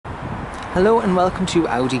Hello and welcome to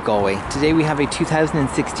Audi Galway. Today we have a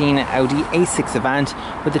 2016 Audi A6 Avant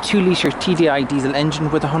with a 2-litre TDI diesel engine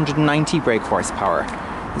with 190 brake horsepower.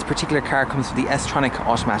 This particular car comes with the S-tronic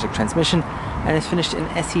automatic transmission and is finished in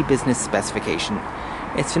SE Business specification.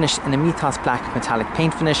 It's finished in a Mythos black metallic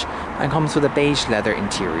paint finish and comes with a beige leather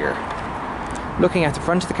interior. Looking at the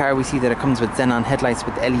front of the car, we see that it comes with xenon headlights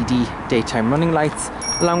with LED daytime running lights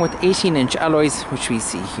along with 18-inch alloys, which we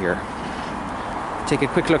see here. Take a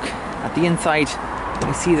quick look at the inside.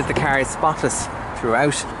 You see that the car is spotless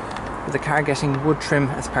throughout, with the car getting wood trim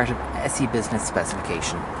as part of SE Business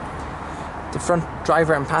specification. The front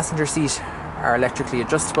driver and passenger seat are electrically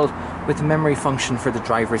adjustable with a memory function for the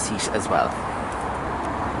driver's seat as well.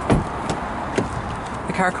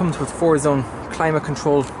 The car comes with 4-zone climate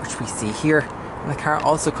control, which we see here, and the car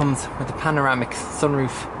also comes with a panoramic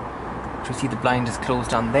sunroof, which we see the blind is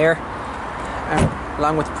closed on there,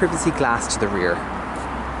 along with privacy glass to the rear.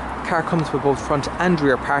 The car comes with both front and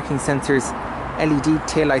rear parking sensors, LED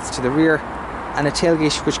taillights to the rear, and a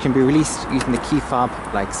tailgate which can be released using the key fob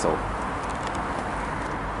like so.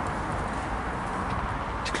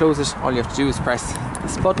 To close it, all you have to do is press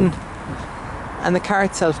this button, and the car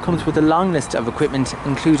itself comes with a long list of equipment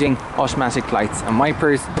including automatic lights and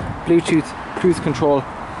wipers, Bluetooth, cruise control,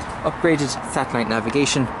 upgraded satellite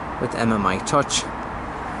navigation with MMI touch.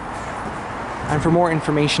 And for more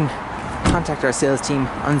information, contact our sales team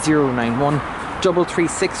on 091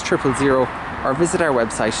 336 000 or visit our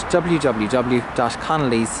website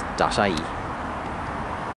www.connellys.ie.